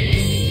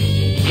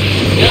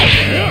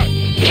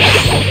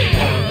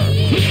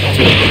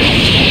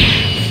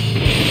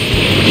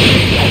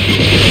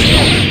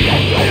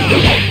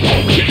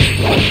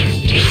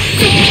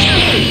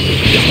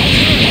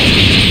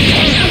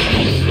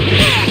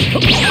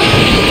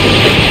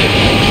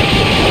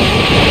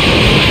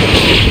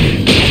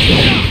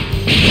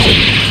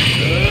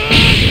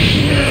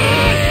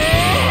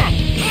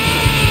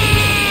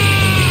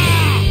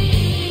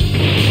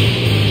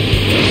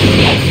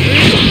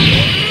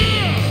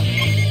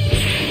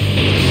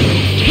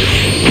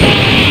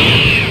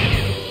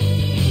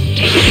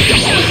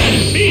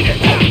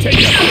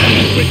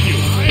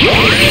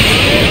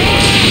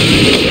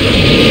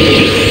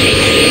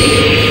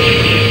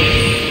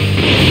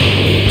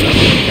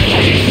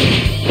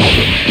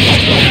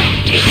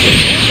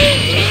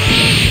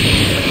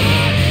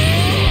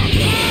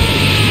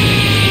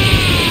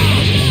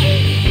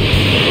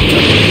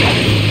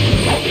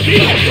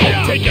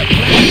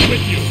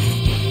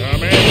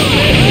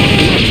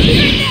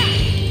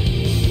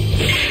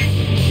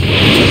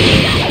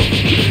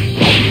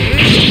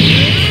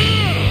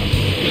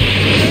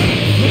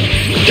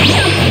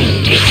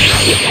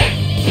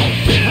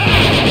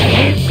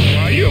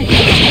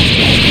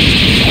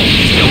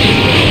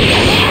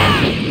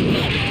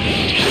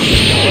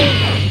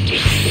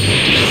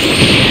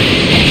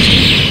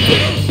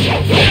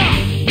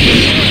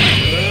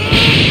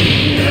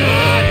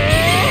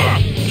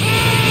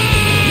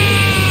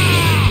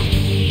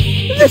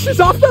 This is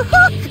off the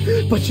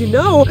hook! But you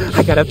know,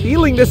 I got a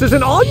feeling this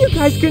isn't all you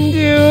guys can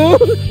do!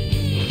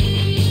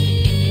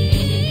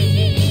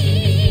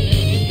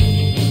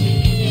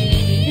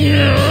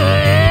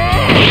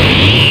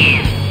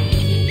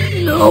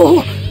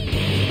 No!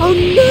 Oh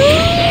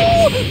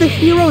no! The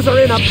heroes are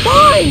in a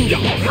bind!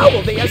 How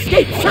will they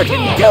escape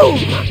certain doom?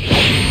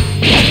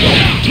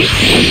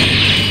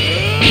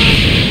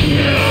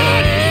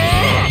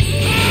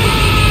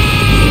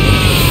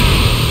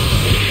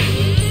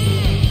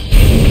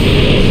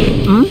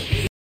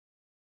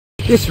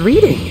 This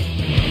reading.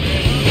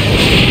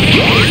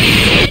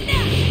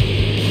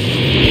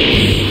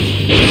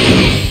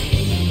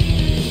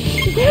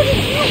 Where did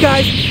you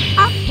guys?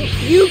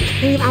 You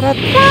came out of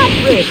that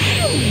rift,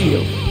 didn't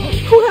you?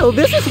 Well,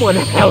 this is one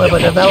hell of a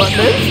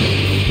development.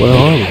 Where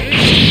are we?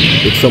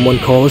 Did someone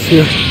call us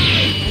here?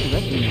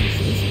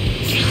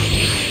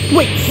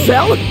 Wait,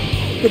 Cell?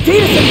 The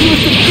data said he was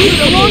defeated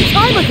a long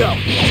time ago.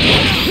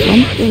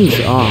 Something's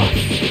off.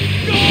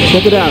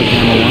 Check it out,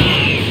 Gamma.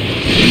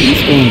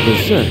 He's going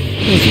berserk,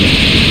 isn't he?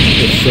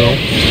 If so,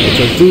 it's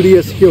our duty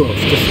as heroes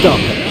to stop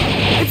him.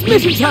 It's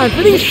mission time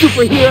for these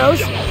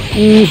superheroes.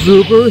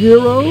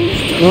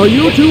 Superheroes? Are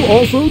you two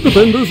also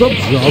defenders of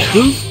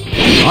justice?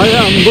 I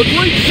am the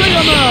great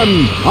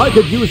Saiyaman! I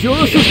could use your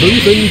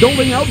assistance in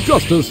doling out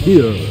justice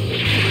here.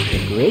 The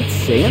great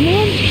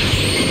Saiyaman?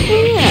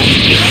 Oh yeah,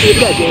 keep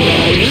that data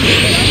out of you.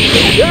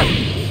 Sure,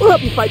 we'll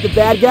help you fight the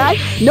bad guy,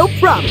 no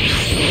problem.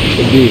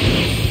 Indeed,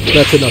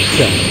 that's enough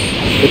chat.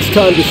 It's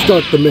time to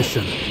start the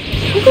mission.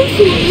 What does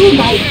he mean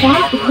by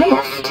that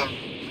rift?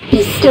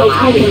 He's still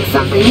hiding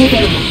something,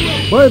 isn't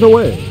he? By the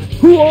way,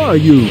 who are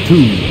you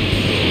two?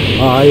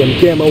 I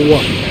am Gamma 1.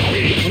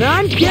 And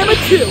I'm Gamma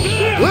 2.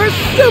 We're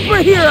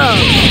superheroes!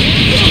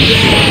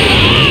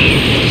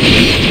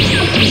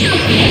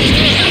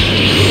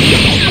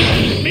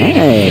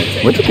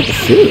 Hey, where'd you get the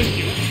suit?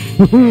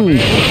 Someone.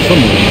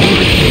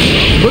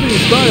 Pretty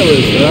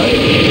stylish, right?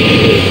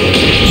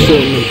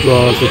 Certainly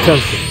draws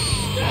attention.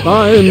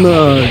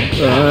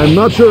 I'm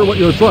not sure what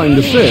you're trying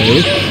to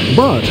say,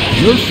 but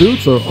your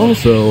suits are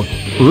also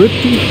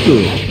pretty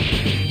good.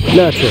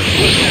 Naturally.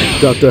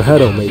 Dr.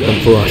 Hedo made them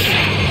for us.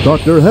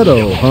 Dr.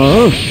 Hedo,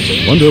 huh?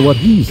 Wonder what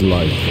he's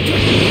like.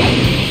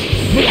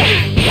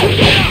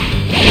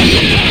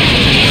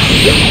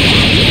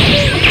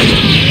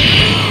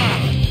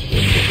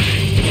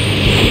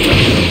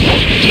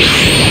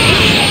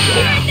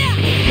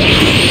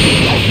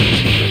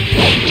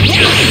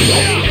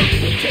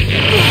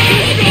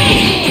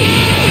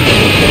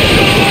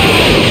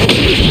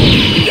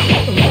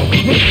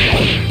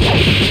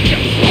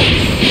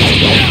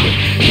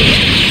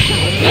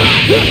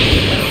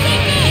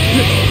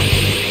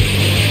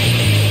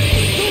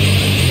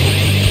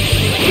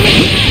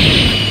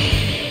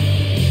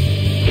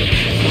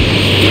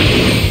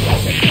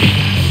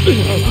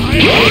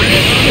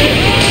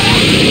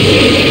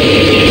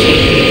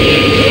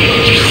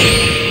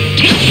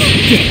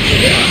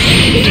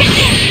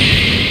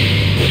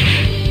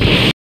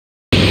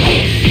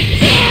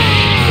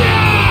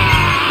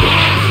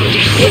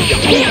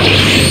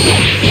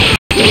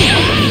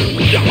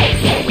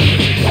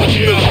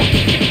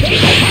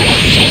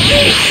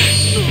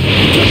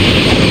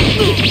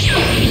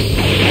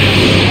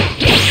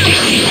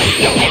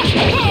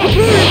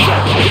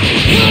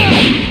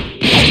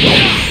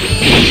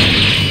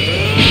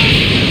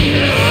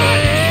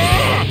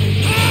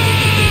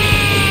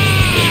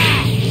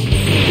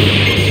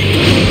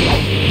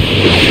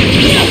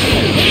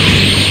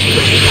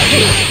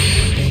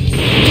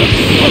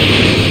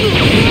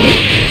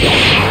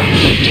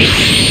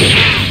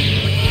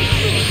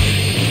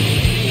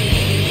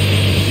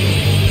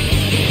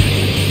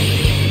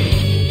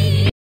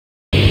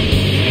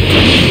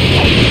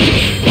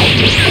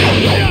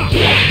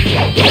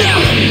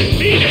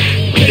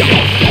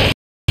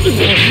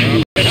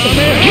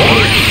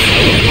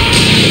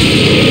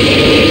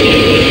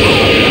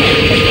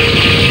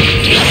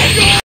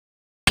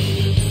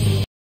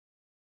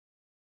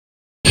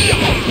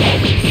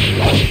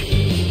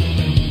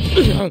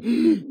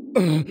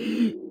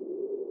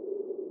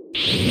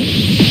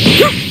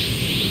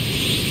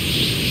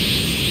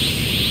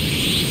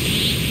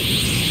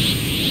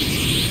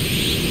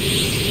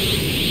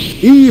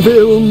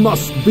 Evil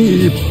must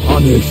be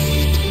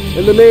punished.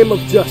 In the name of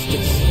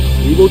justice,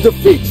 we will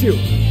defeat you.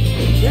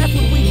 That's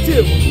what we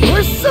do.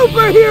 We're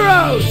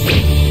superheroes!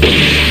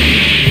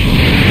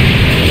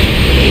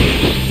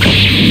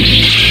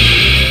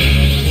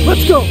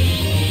 Let's go.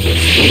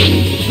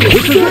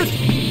 This is it!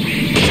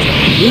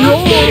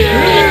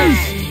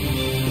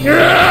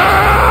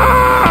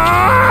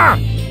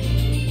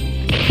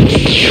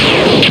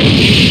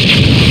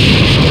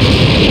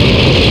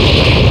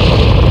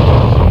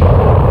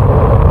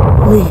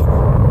 We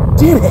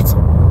did it!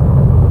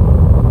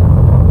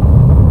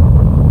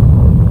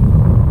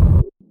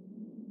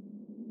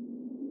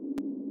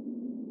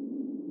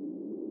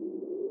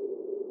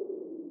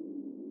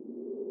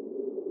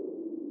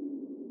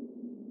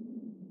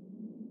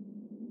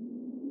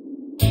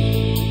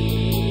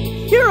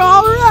 You're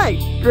all right,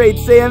 Great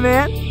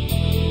Saiyaman.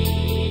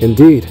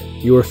 Indeed,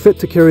 you are fit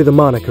to carry the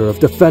moniker of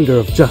Defender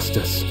of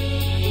Justice.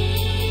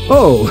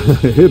 Oh,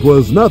 it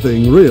was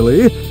nothing,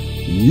 really.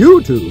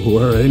 You two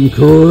were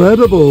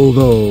incredible,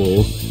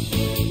 though.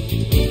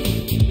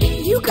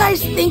 You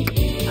guys think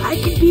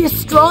I could be a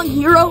strong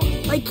hero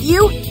like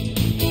you?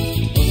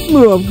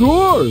 Of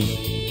course.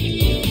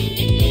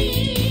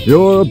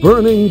 Your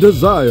burning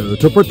desire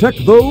to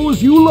protect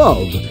those you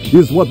love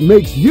is what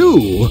makes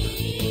you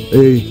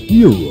a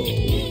hero.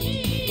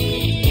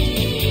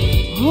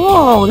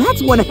 Oh,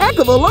 that's one heck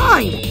of a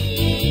line!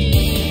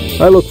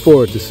 I look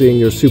forward to seeing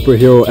your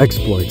superhero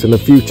exploits in the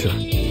future.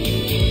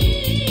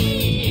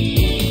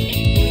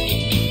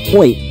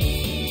 Wait,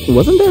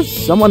 wasn't there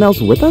someone else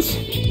with us?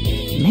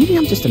 Maybe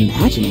I'm just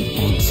imagining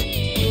things.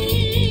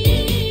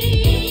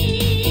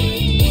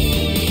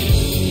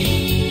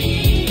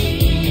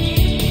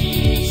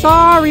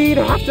 Sorry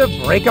to have to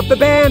break up the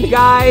band,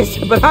 guys,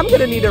 but I'm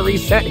gonna need to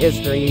reset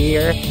history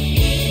here.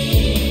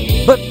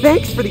 But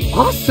thanks for the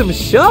awesome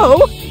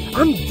show!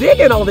 I'm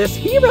digging all this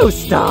hero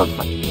stuff!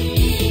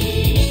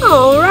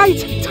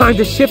 Alright, time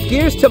to shift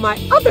gears to my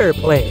other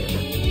plan.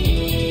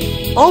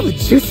 All the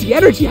juicy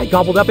energy I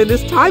gobbled up in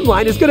this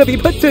timeline is gonna be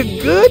put to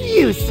good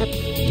use.